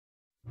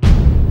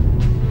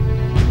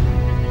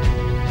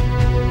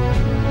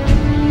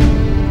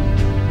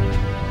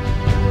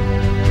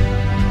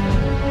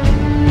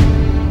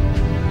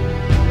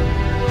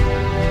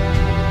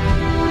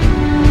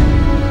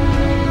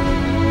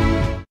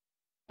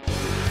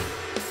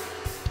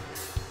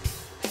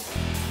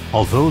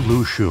Although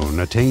Lu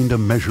Xun attained a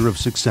measure of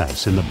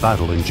success in the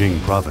battle in Jing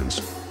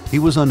Province, he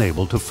was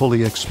unable to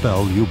fully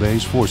expel Liu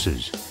Bei's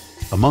forces.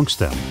 Amongst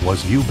them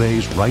was Liu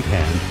Bei's right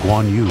hand,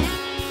 Guan Yu,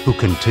 who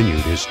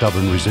continued his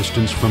stubborn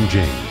resistance from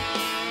Jing.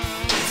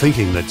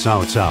 Thinking that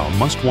Cao Cao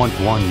must want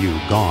Guan Yu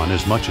gone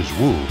as much as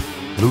Wu,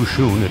 Lu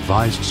Xun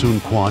advised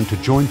Sun Quan to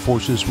join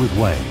forces with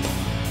Wei.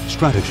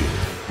 Strategy,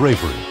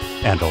 bravery,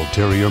 and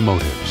ulterior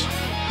motives.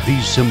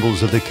 These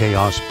symbols of the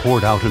chaos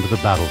poured out into the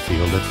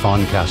battlefield at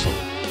Fan Castle,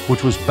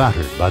 which was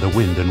battered by the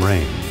wind and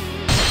rain.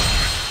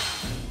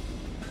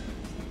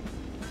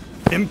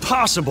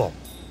 Impossible!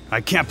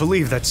 I can't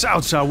believe that Cao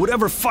Cao would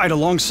ever fight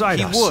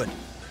alongside us. He would.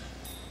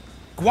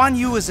 Guan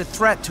Yu is a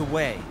threat to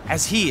Wei,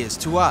 as he is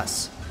to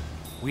us.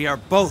 We are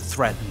both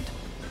threatened.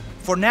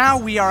 For now,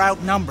 we are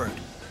outnumbered.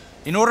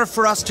 In order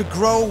for us to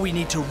grow, we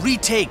need to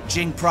retake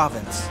Jing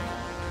Province.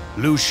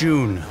 Lu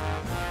Xun,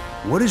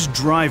 what is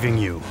driving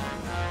you?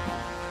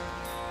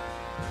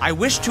 I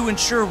wish to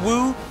ensure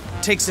Wu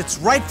takes its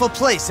rightful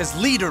place as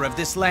leader of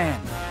this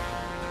land.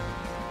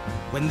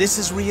 When this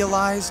is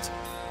realized,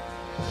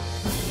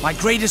 my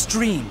greatest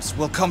dreams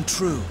will come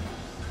true.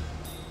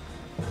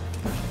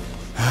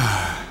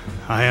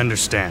 I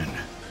understand.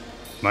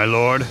 My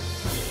lord,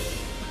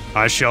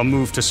 I shall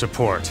move to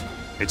support.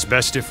 It's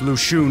best if Lu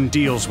Xun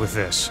deals with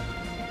this.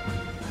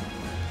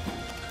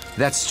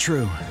 That's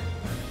true.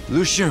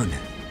 Lu Xun,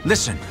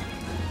 listen.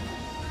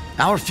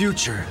 Our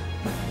future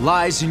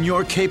lies in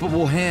your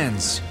capable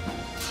hands.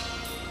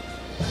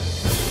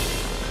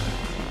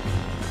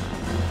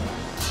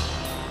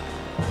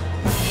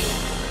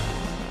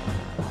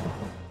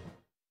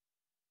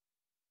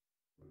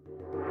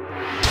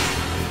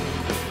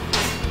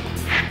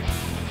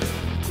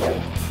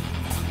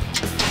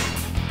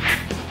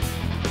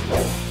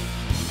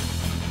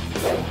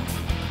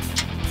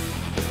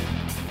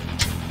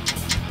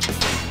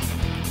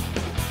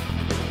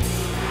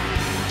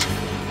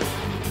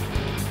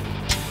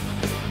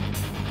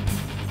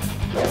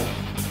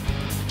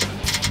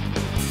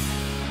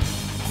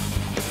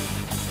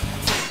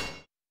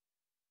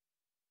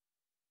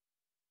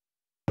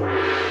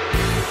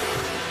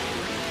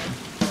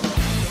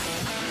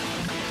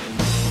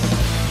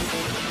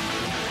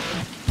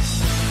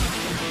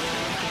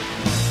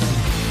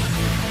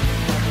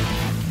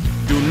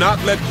 Do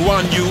not let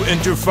Guan Yu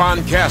enter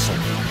Fan Castle.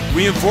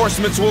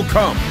 Reinforcements will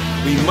come.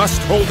 We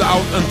must hold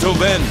out until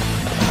then.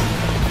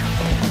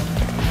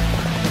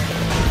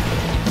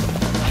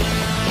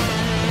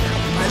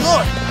 My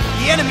lord,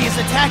 the enemy is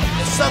attacking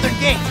the southern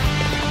gate.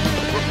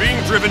 We're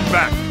being driven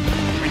back.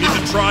 We need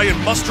to try and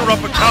muster up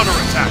a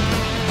counterattack.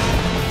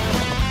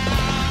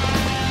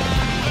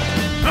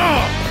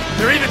 Oh,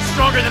 they're even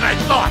stronger than I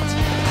thought.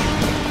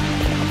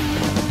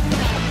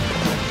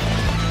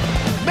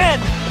 Men,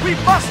 we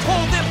must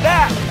hold them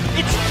back!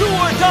 It's do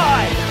or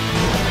die!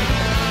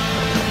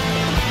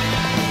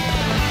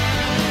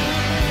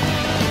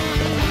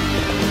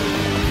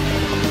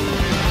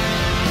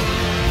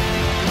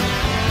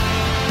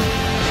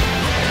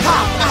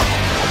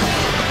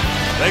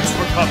 Thanks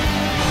for coming.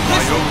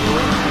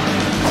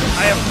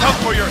 I have come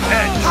for your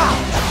head.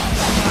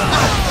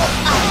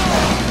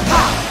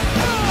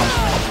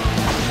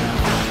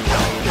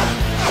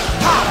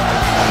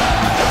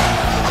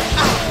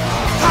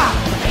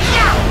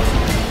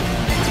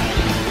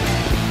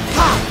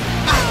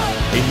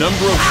 A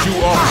number of Shu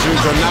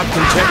officers are not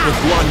content with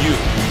Guan Yu.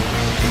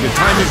 The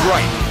time is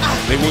right.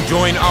 They will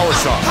join our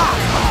side.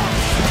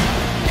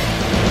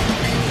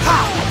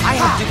 I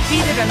have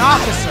defeated an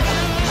officer.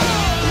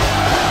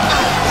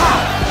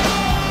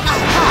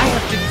 I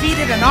have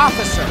defeated an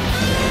officer.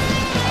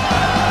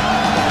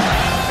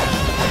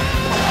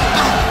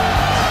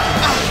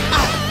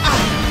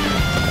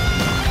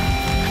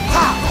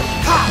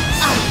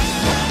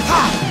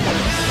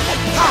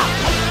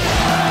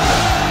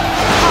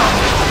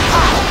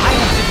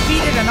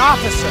 An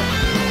officer.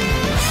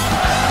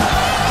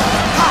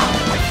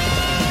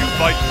 You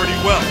fight pretty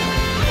well,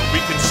 but we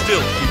can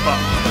still keep up.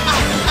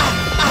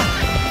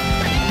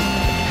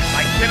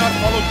 I cannot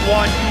follow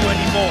Guan Yu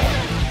anymore.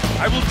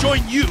 I will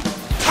join you.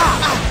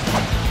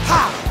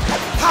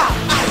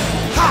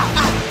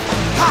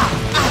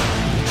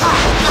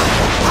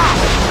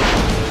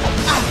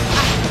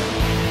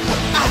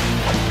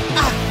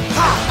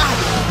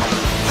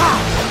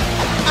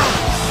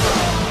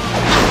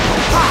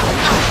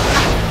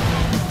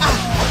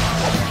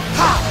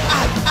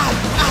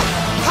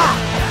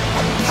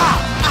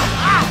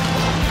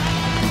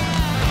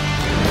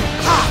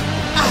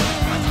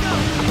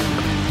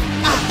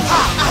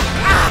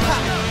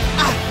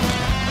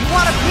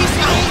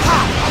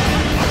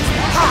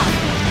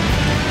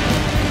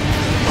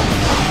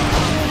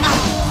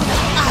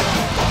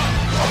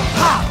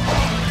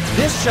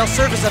 This shall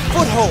serve as a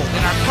foothold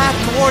in our path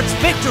towards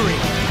victory.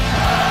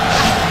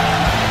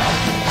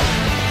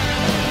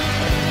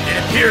 It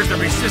appears the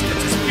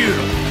resistance is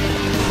futile.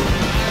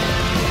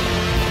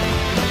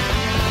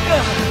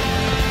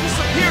 This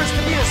appears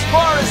to be as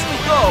far as we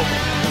go.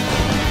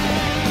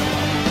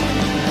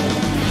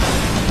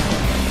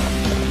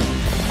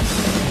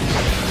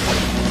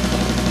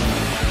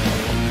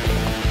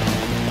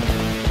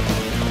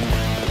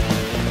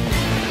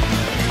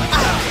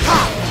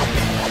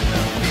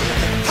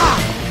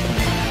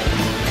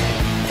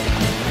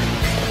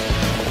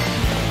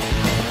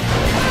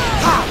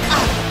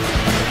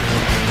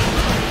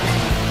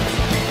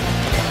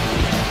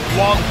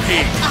 strong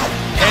pig.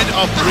 Head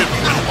upriver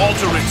and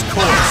alter its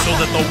course so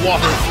that the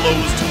water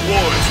flows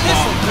towards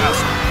Long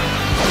Castle.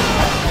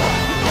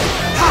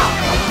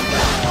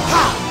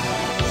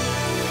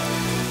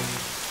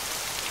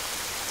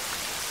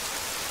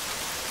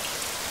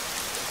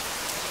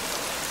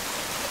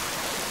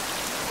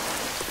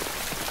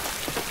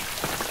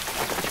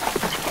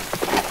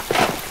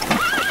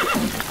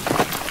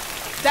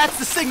 That's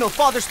the signal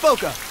Father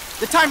spoke of.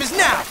 The time is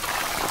now!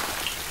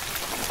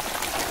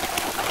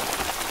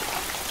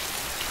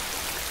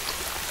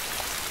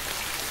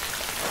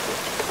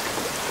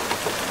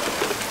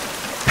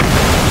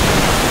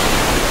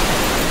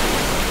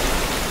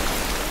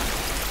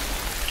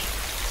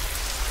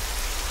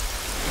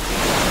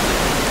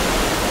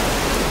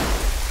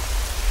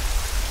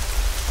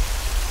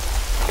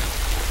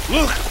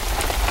 Look!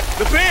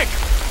 The bank!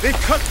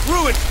 They've cut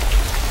through it!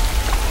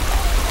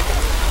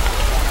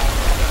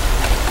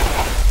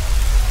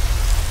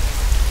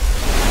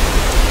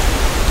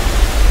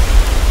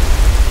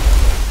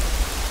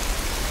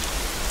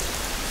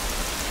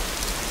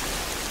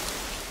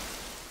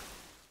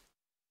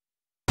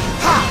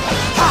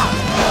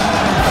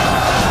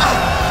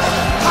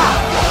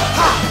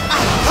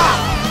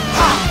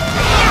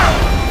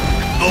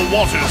 The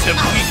waters have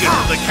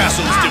weakened the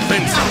castle's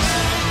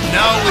defenses.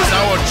 Now is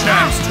our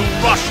chance to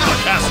rush the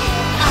castle.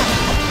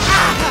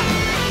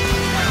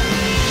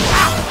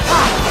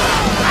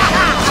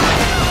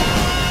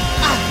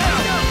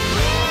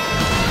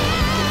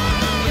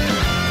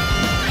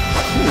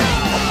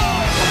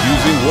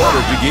 Using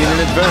water to gain an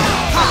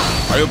advantage.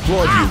 I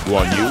applaud you,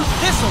 Guan Yu.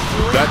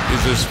 That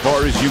is as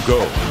far as you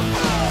go.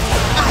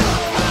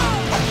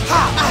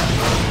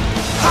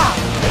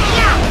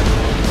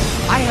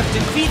 I have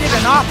defeated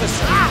an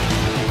officer.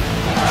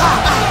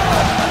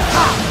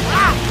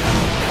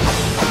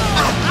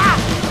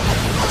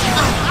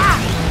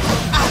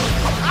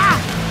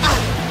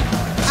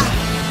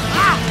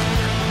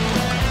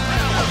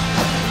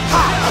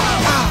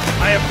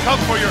 I have come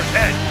for your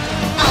head.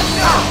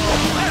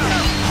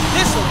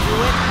 This'll do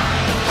it.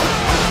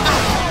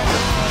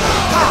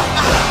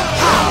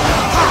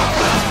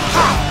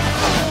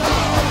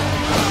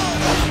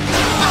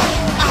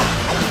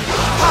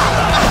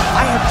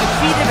 I have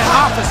defeated an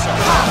officer.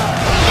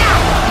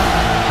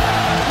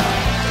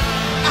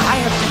 I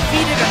have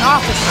defeated an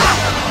officer.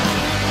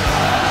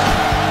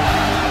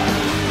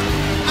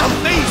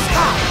 Amazing!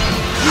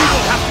 We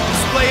will have to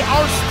display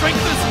our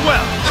strength as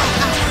well.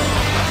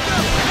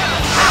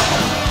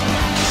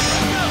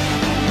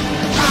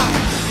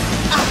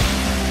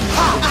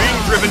 We're being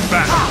driven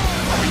back.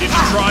 We need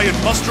to try and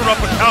muster up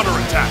a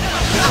counterattack.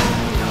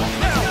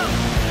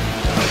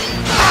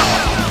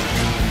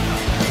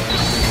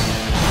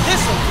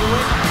 This'll do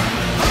it.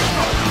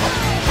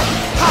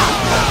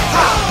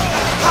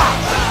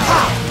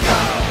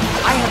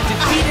 I have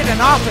defeated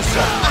an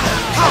officer.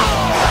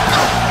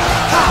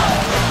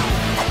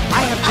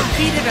 I have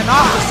defeated an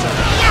officer.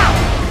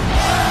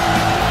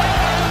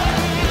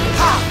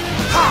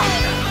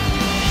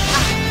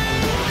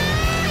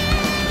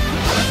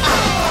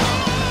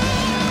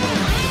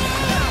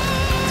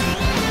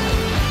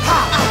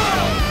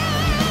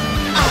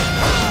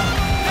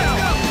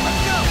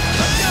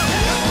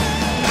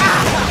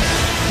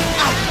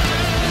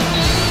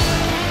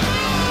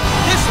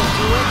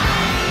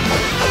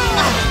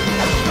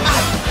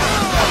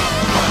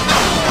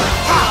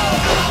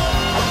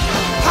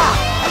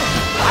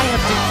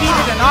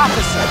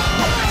 Officer.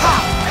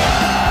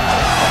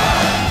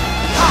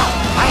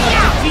 I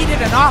have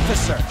defeated an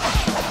officer.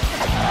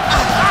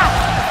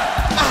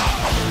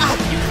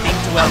 You think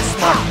to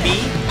outsmart me?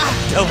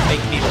 Don't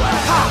make me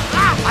laugh.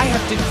 I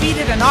have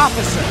defeated an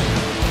officer.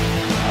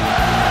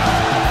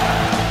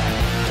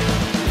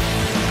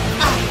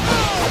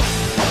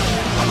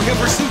 We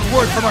have received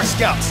word from our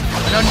scouts.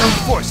 An unknown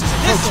force is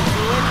approaching.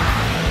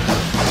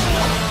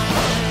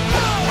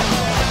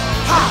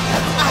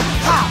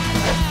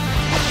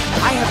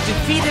 I have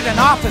defeated an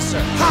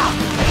officer.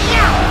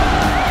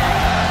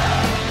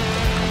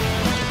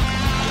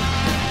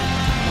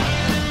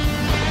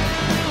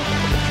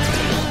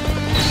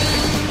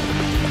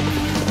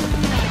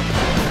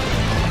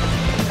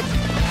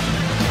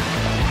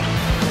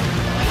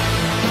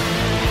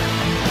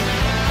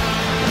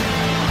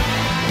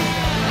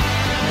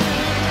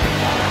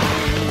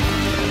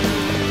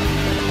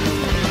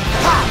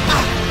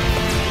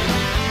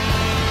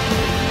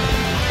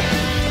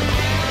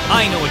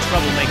 I know a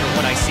troublemaker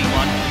when I see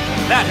one.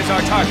 That is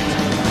our target.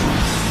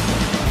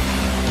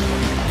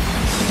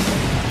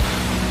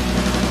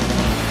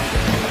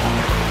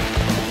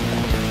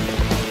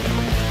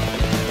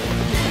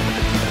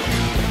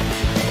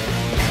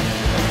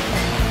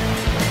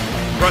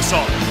 Press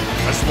on.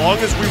 As long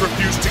as we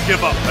refuse to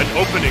give up, an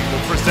opening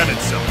will present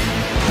itself.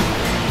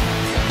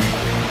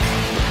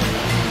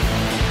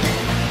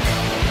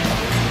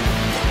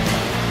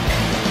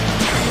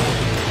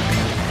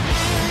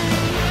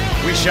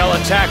 We shall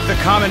attack the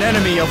common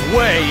enemy of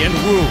Wei and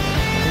Wu.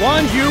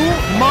 Guan Yu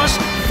must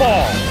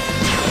fall.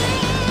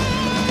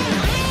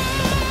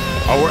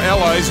 Our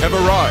allies have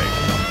arrived.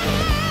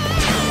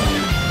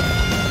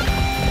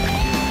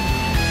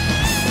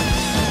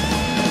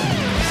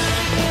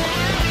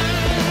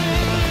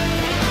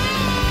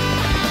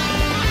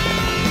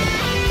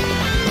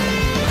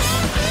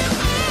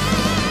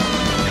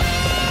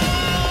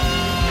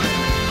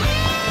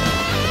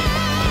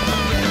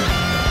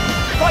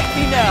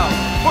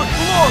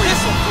 glory!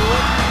 This'll do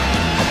it!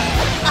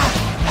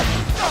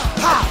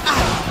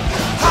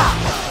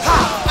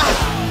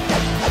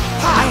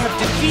 I have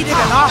defeated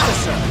an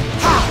officer!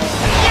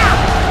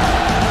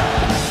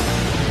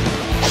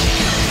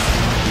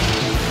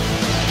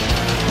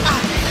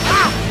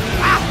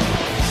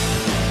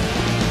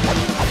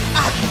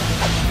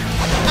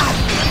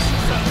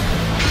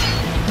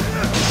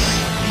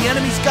 The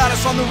enemy's got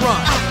us on the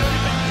run.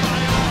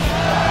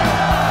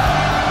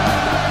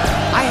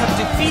 I have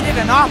defeated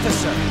an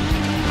officer!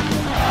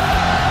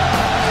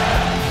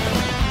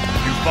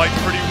 You fight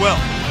pretty well,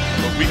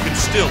 but we can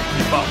still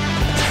keep up.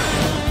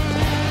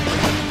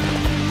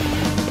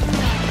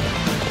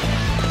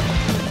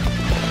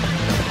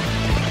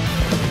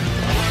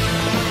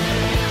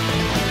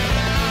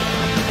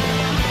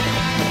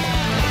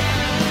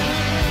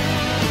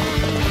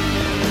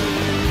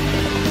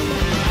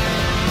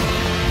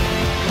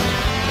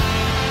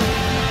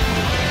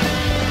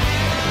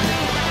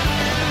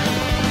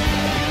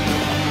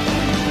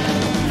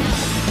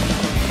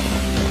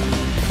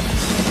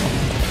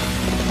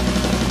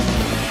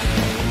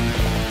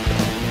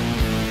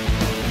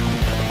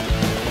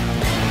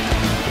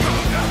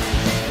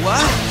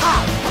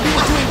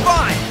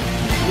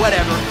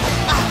 Whatever.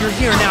 You're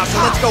here now, so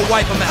let's go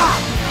wipe them out.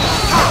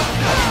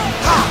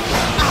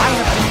 I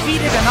have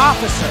defeated an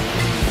officer!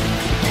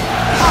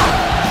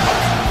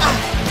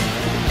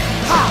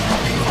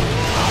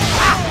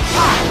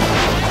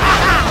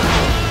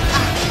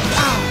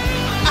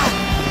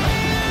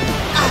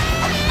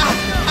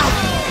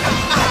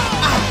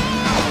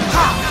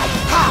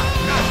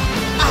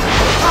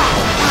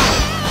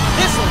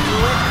 This'll do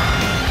it!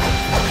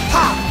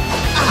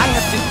 I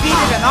have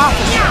defeated an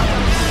officer!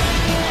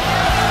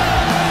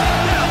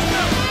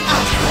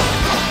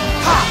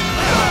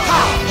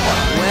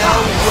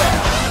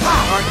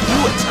 Aren't you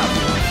a tough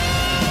one?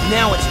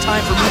 Now it's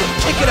time for me to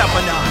kick it up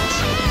a notch.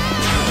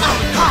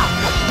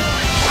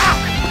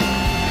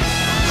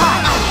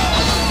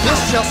 This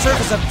shall serve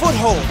as a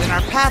foothold in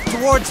our path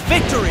towards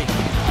victory!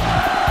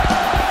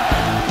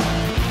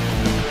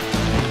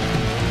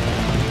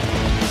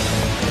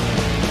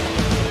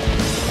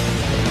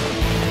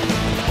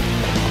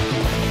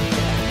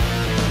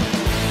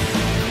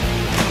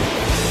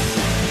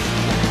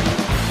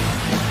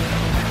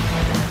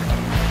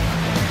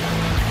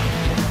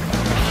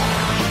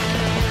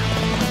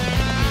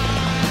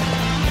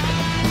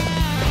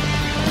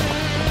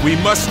 We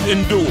must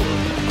endure.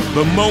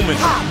 The moment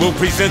will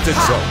present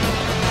itself.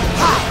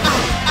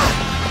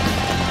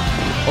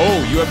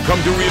 Oh, you have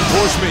come to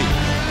reinforce me.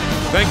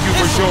 Thank you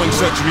for showing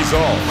such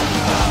resolve.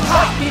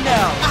 Fight me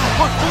now,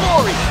 for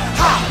glory!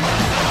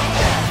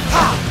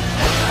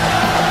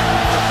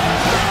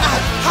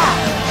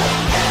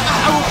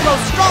 I will grow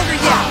stronger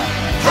yet!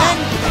 Then,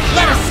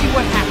 let us see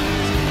what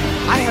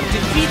happens. I have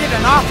defeated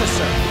an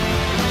officer!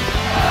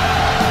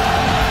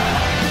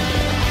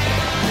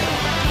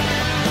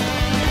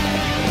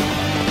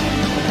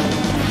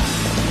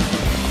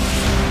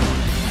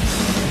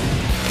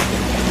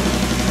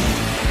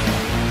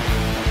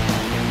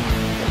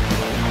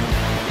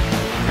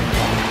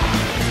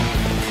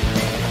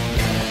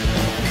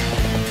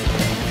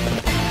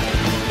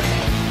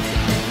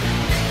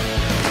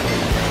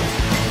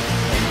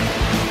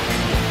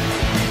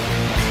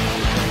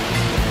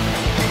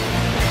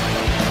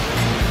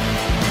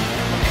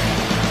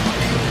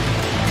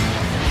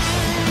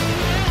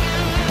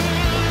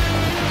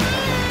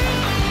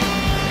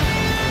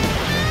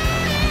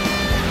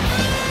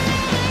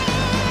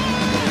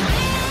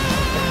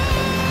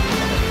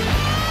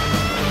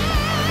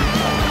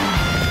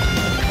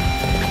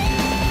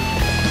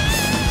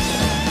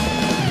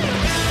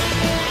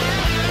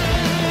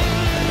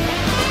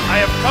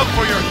 Come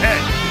for your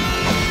head!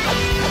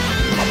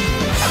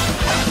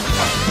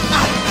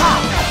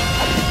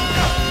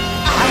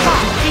 I have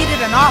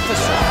defeated an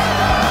officer!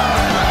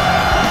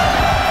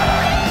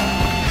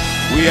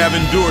 We have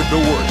endured the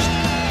worst.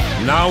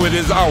 Now it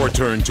is our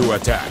turn to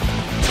attack.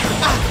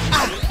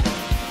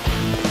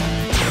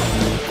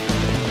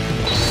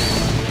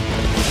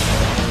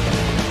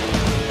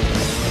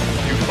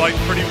 You fight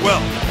pretty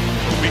well,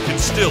 but we can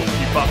still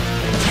keep up.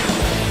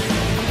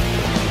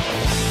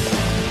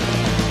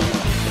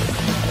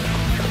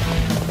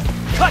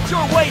 Cut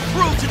your way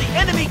through to the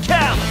enemy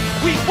camp!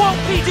 We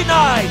won't be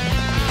denied!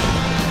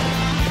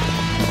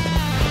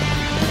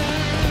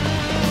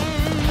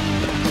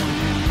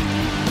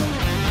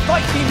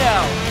 Fight me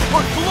now,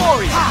 for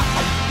glory!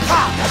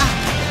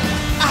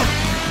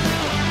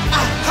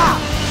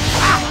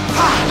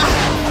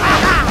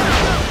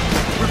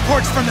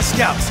 Reports from the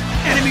scouts.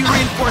 Enemy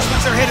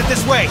reinforcements are headed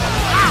this way.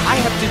 I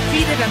have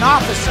defeated an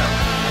officer!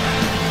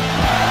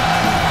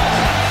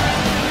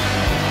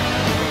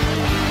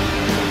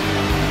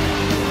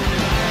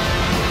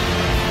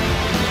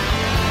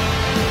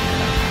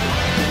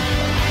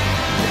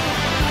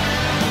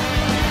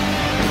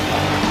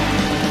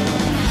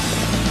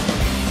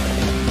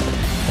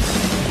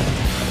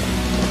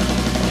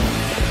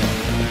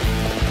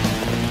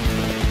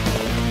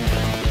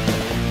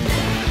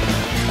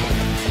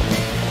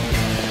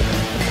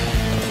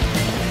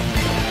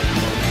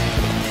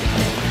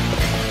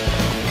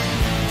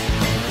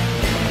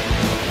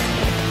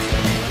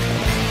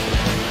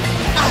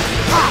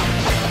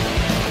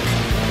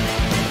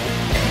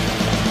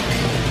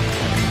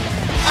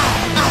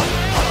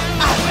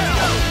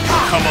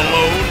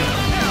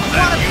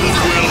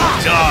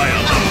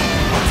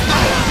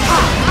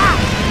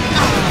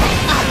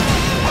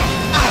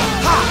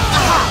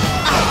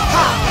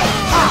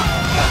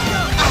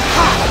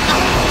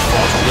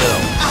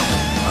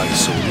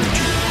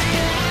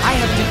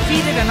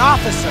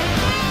 officer!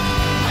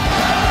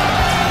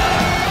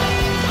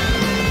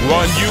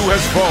 Guan Yu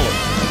has fallen.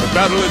 The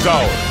battle is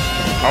ours.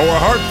 Our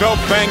heartfelt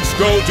thanks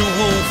go to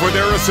Wu for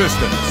their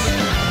assistance.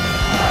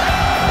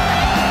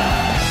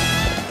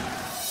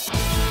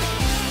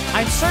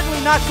 I'm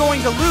certainly not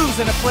going to lose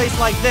in a place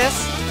like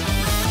this.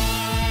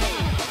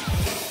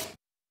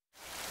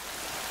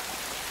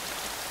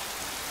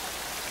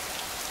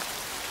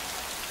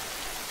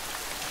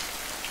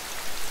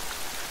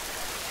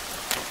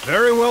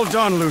 Very well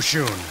done, Liu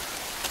Xun.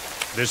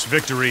 This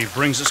victory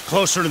brings us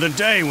closer to the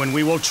day when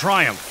we will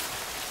triumph.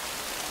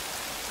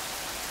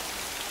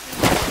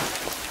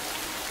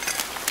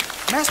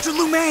 Master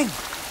Liu Meng!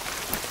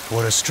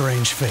 What a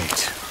strange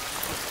fate.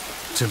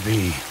 To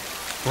be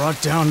brought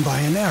down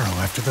by an arrow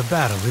after the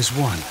battle is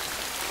won.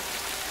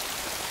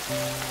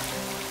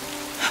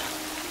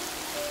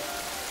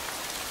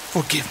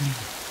 Forgive me.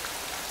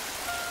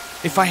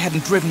 If I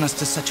hadn't driven us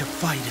to such a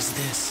fight as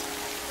this.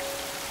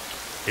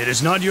 It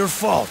is not your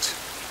fault.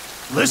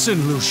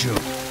 Listen, Liu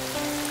Xun.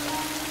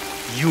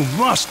 You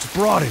must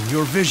broaden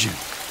your vision.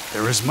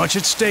 There is much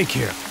at stake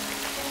here.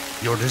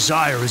 Your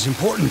desire is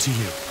important to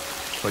you,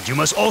 but you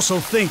must also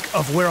think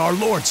of where our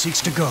Lord seeks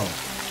to go.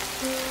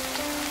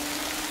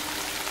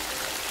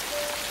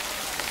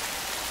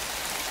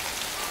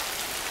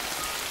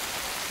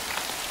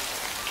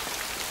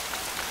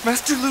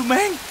 Master Liu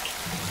Meng!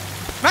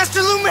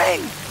 Master Liu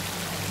Meng!